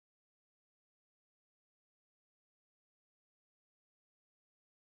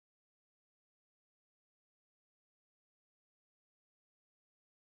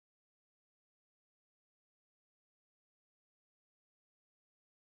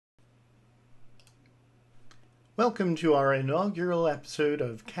Welcome to our inaugural episode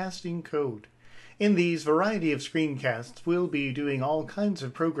of Casting Code. In these variety of screencasts, we'll be doing all kinds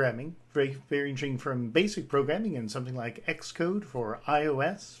of programming, ranging from basic programming in something like Xcode for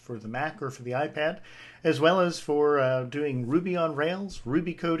iOS, for the Mac, or for the iPad, as well as for doing Ruby on Rails,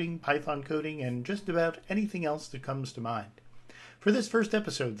 Ruby coding, Python coding, and just about anything else that comes to mind. For this first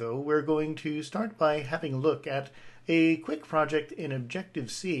episode, though, we're going to start by having a look at a quick project in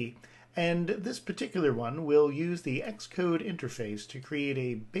Objective-C. And this particular one will use the Xcode interface to create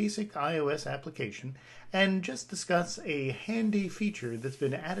a basic iOS application and just discuss a handy feature that's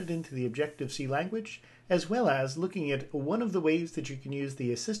been added into the Objective-C language, as well as looking at one of the ways that you can use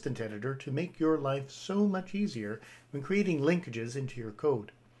the assistant editor to make your life so much easier when creating linkages into your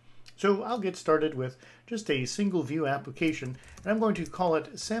code. So I'll get started with just a single view application, and I'm going to call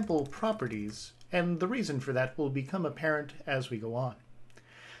it Sample Properties, and the reason for that will become apparent as we go on.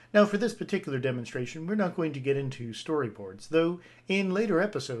 Now, for this particular demonstration, we're not going to get into storyboards, though in later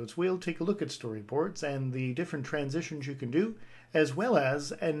episodes we'll take a look at storyboards and the different transitions you can do, as well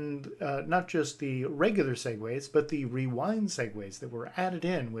as, not just the regular segues, but the rewind segues that were added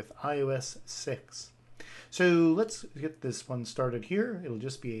in with iOS 6. So let's get this one started here. It'll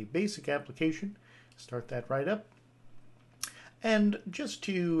just be a basic application. Start that right up. And just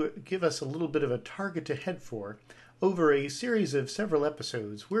to give us a little bit of a target to head for, over a series of several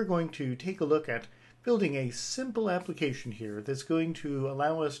episodes, we're going to take a look at building a simple application here that's going to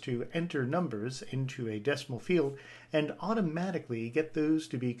allow us to enter numbers into a decimal field and automatically get those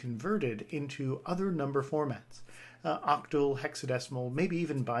to be converted into other number formats, octal, hexadecimal, maybe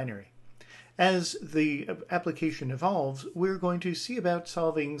even binary. As the application evolves, we're going to see about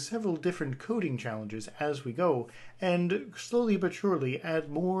solving several different coding challenges as we go, and slowly but surely add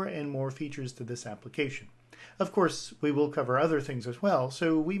more and more features to this application. Of course, we will cover other things as well,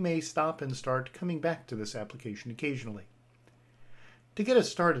 so we may stop and start coming back to this application occasionally. To get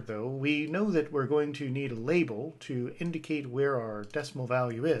us started, though, we know that we're going to need a label to indicate where our decimal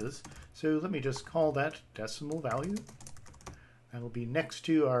value is, so let me just call that decimal value. That'll be next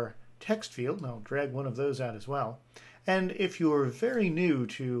to our text field, and I'll drag one of those out as well. And if you're very new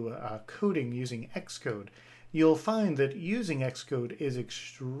to coding using Xcode, you'll find that using Xcode is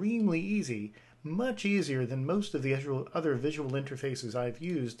extremely easy, much easier than most of the other visual interfaces I've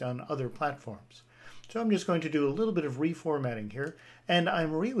used on other platforms. So I'm just going to do a little bit of reformatting here, and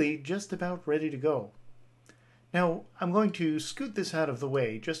I'm really just about ready to go. Now, I'm going to scoot this out of the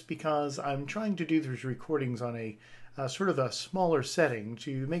way just because I'm trying to do these recordings on a sort of a smaller setting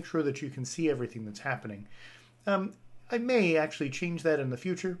to make sure that you can see everything that's happening. I may actually change that in the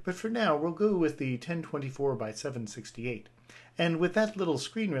future, but for now we'll go with the 1024 by 768. And with that little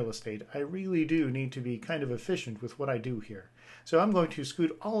screen real estate, I really do need to be kind of efficient with what I do here. So I'm going to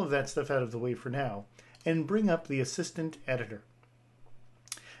scoot all of that stuff out of the way for now and bring up the assistant editor.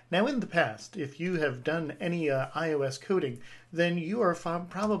 Now, in the past, if you have done any iOS coding, then you are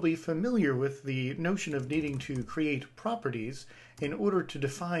probably familiar with the notion of needing to create properties in order to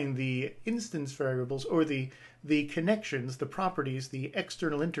define the instance variables or the connections, the properties, the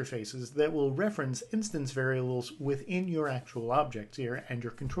external interfaces that will reference instance variables within your actual objects here and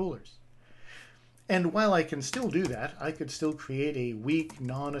your controllers. And while I can still do that, I could still create a weak,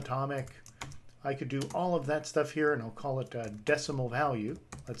 non-atomic, I could do all of that stuff here, and I'll call it a decimal value,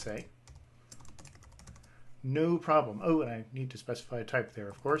 let's say. No problem. Oh, and I need to specify a type there,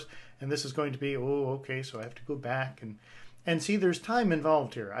 of course. And this is going to be, okay, so I have to go back and see there's time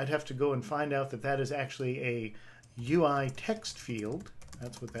involved here. I'd have to go and find out that that is actually a UI text field.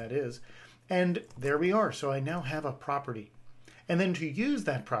 That's what that is. And there we are. So I now have a property. And then to use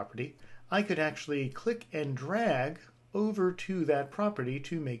that property, I could actually click and drag over to that property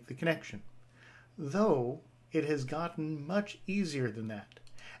to make the connection. Though it has gotten much easier than that.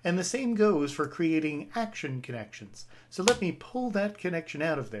 And the same goes for creating action connections. So let me pull that connection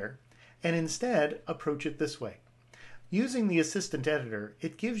out of there and instead approach it this way. Using the assistant editor,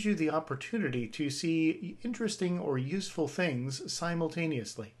 it gives you the opportunity to see interesting or useful things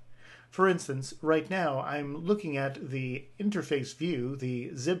simultaneously. For instance, right now I'm looking at the interface view,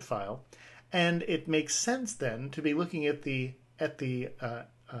 the zip file, and it makes sense then to be looking at the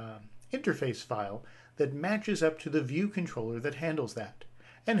interface file that matches up to the view controller that handles that.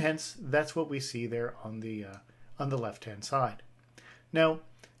 And hence, that's what we see there on the left-hand side. Now,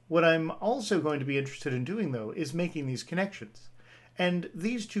 what I'm also going to be interested in doing, though, is making these connections. And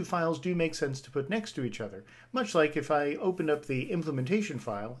these two files do make sense to put next to each other, much like if I opened up the implementation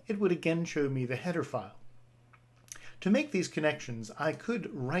file, it would again show me the header file. To make these connections, I could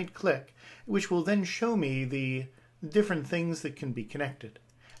right-click, which will then show me the different things that can be connected.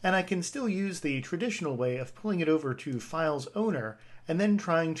 And I can still use the traditional way of pulling it over to file's owner and then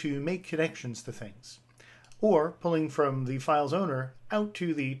trying to make connections to things, or pulling from the file's owner out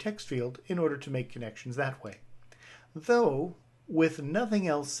to the text field in order to make connections that way. Though, with nothing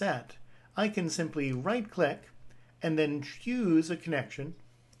else set, I can simply right-click and then choose a connection,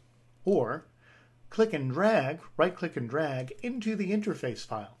 or click and drag, right-click and drag into the interface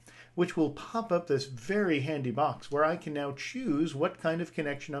file, which will pop up this very handy box where I can now choose what kind of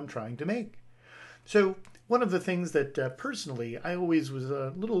connection I'm trying to make. So one of the things that personally I always was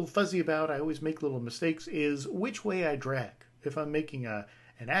a little fuzzy about, I always make little mistakes, is which way I drag. If I'm making an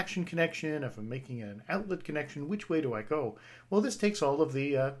action connection, if I'm making an outlet connection, which way do I go? Well, this takes all of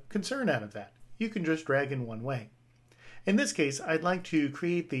the concern out of that. You can just drag in one way. In this case, I'd like to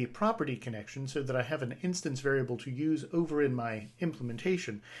create the property connection so that I have an instance variable to use over in my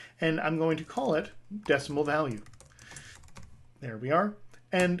implementation, and I'm going to call it decimal value. There we are.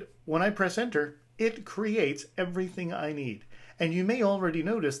 And when I press enter, it creates everything I need. And you may already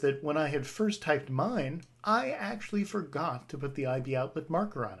notice that when I had first typed mine, I actually forgot to put the IB outlet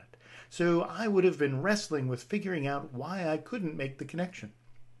marker on it. So I would have been wrestling with figuring out why I couldn't make the connection.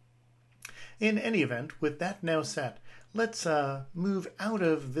 In any event, with that now set, let's move out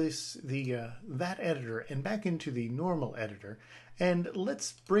of that editor and back into the normal editor, and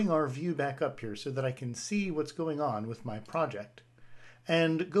let's bring our view back up here so that I can see what's going on with my project,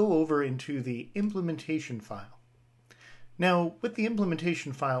 and go over into the implementation file. Now, with the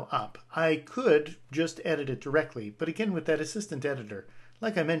implementation file up, I could just edit it directly, but again with that assistant editor,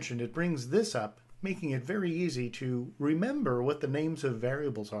 like I mentioned, it brings this up, making it very easy to remember what the names of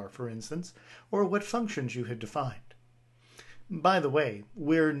variables are, for instance, or what functions you had defined. By the way,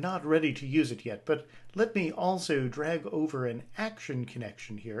 we're not ready to use it yet, but let me also drag over an action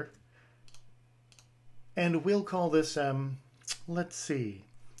connection here, and we'll call this, let's see,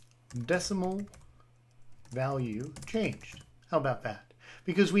 decimal value changed. How about that?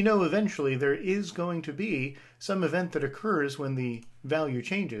 Because we know eventually there is going to be some event that occurs when the value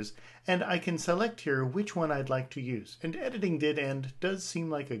changes, and I can select here which one I'd like to use. And editing did end does seem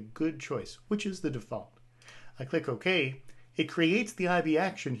like a good choice, which is the default. I click OK. It creates the IB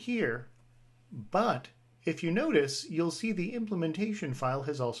action here, but if you notice, you'll see the implementation file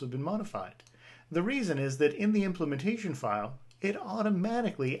has also been modified. The reason is that in the implementation file, it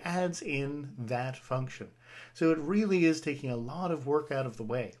automatically adds in that function. So it really is taking a lot of work out of the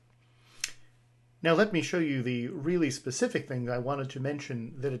way. Now let me show you the really specific thing I wanted to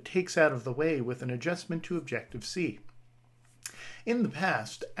mention that it takes out of the way with an adjustment to ObjectiveC. In the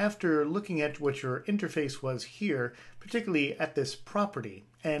past, after looking at what your interface was here, particularly at this property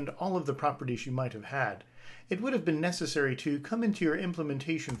and all of the properties you might have had, it would have been necessary to come into your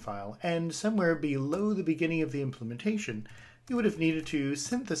implementation file, and somewhere below the beginning of the implementation, you would have needed to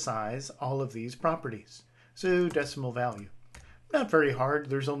synthesize all of these properties. So decimal value. Not very hard,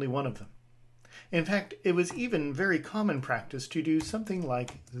 there's only one of them. In fact, it was even very common practice to do something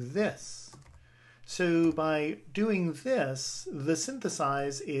like this. So by doing this, the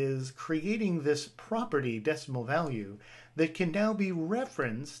synthesize is creating this property decimal value that can now be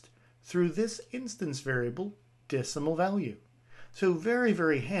referenced through this instance variable decimal value. So very,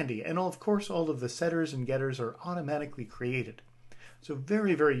 very handy. And of course, all of the setters and getters are automatically created. So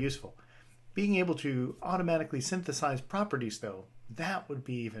very, very useful. Being able to automatically synthesize properties, though, that would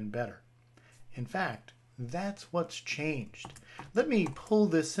be even better. In fact, that's what's changed. Let me pull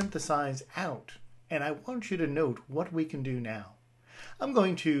this synthesize out, and I want you to note what we can do now. I'm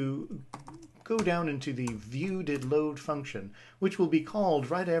going to go down into the viewDidLoad function, which will be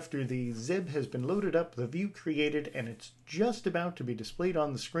called right after the zib has been loaded up, the view created, and it's just about to be displayed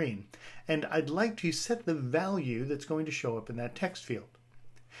on the screen. And I'd like to set the value that's going to show up in that text field.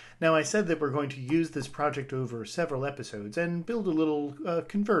 Now, I said that we're going to use this project over several episodes and build a little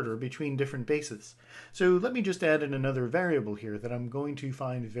converter between different bases. So let me just add in another variable here that I'm going to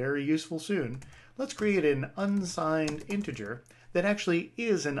find very useful soon. Let's create an unsigned integer that actually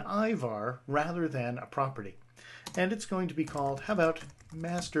is an IVAR rather than a property. And it's going to be called, how about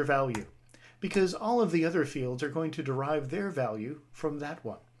master value? Because all of the other fields are going to derive their value from that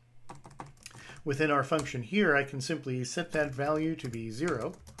one. Within our function here, I can simply set that value to be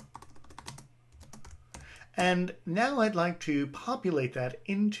 0. And now I'd like to populate that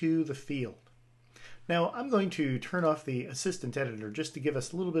into the field. Now I'm going to turn off the assistant editor just to give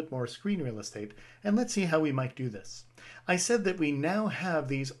us a little bit more screen real estate, and let's see how we might do this. I said that we now have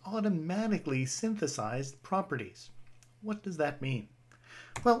these automatically synthesized properties. What does that mean?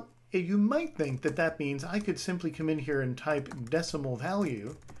 Well, you might think that that means I could simply come in here and type decimal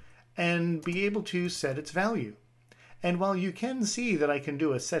value and be able to set its value. And while you can see that I can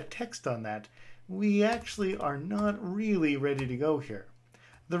do a set text on that, we actually are not really ready to go here.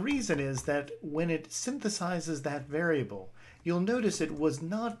 The reason is that when it synthesizes that variable, you'll notice it was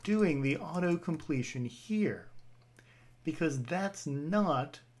not doing the auto-completion here, because that's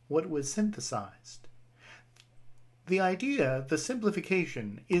not what was synthesized. The idea, the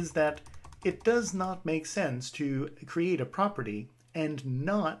simplification, is that it does not make sense to create a property and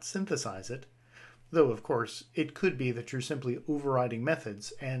not synthesize it, though of course it could be that you're simply overriding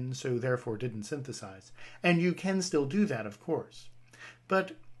methods and so therefore didn't synthesize. And you can still do that, of course.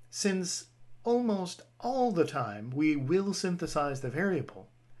 But since almost all the time we will synthesize the variable,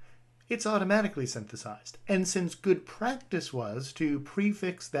 it's automatically synthesized. And since good practice was to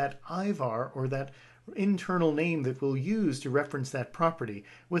prefix that ivar, or that internal name that we'll use to reference that property,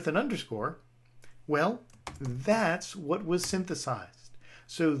 with an underscore, well, that's what was synthesized.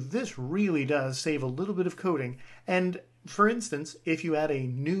 So this really does save a little bit of coding. And for instance, if you add a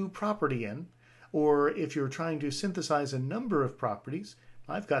new property in, or if you're trying to synthesize a number of properties,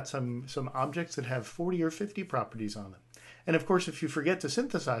 I've got some objects that have 40 or 50 properties on them. And of course, if you forget to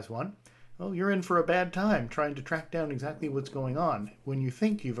synthesize one, well, you're in for a bad time trying to track down exactly what's going on when you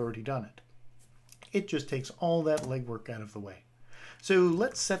think you've already done it. It just takes all that legwork out of the way. So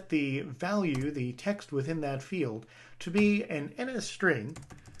let's set the value, the text within that field, to be an NS string.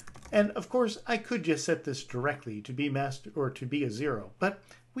 And of course, I could just set this directly to be master or to be a 0, but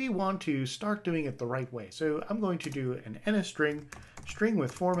we want to start doing it the right way. So I'm going to do an NS string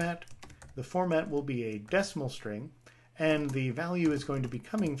with format. The format will be a decimal string, and the value is going to be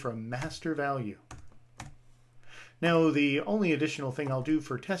coming from master value. Now, the only additional thing I'll do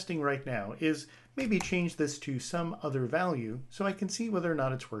for testing right now is maybe change this to some other value so I can see whether or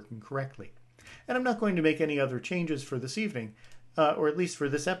not it's working correctly. And I'm not going to make any other changes for this evening, or at least for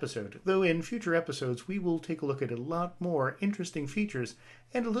this episode, though in future episodes we will take a look at a lot more interesting features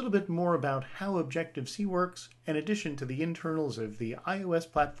and a little bit more about how Objective-C works, in addition to the internals of the iOS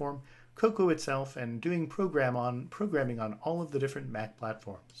platform, Cocoa itself, and doing programming on all of the different Mac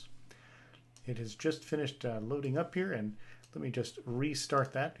platforms. It has just finished loading up here, and let me just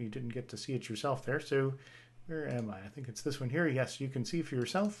restart that. You didn't get to see it yourself there, so where am I? I think it's this one here. Yes, you can see for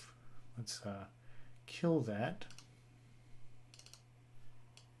yourself. Let's kill that.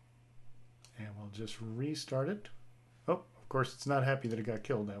 And we'll just restart it. Oh, of course, it's not happy that it got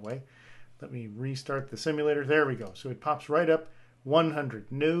killed that way. Let me restart the simulator. There we go. So it pops right up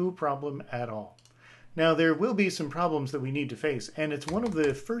 100. No problem at all. Now, there will be some problems that we need to face, and it's one of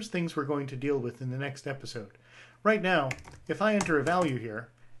the first things we're going to deal with in the next episode. Right now, if I enter a value here,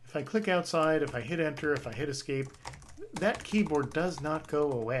 if I click outside, if I hit enter, if I hit escape, that keyboard does not go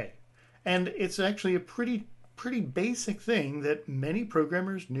away. And it's actually a pretty basic thing that many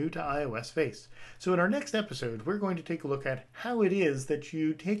programmers new to iOS face. So in our next episode, we're going to take a look at how it is that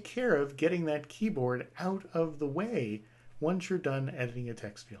you take care of getting that keyboard out of the way once you're done editing a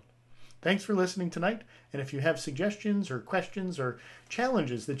text field. Thanks for listening tonight, and if you have suggestions or questions or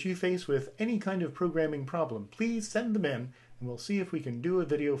challenges that you face with any kind of programming problem, please send them in, and we'll see if we can do a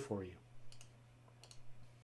video for you.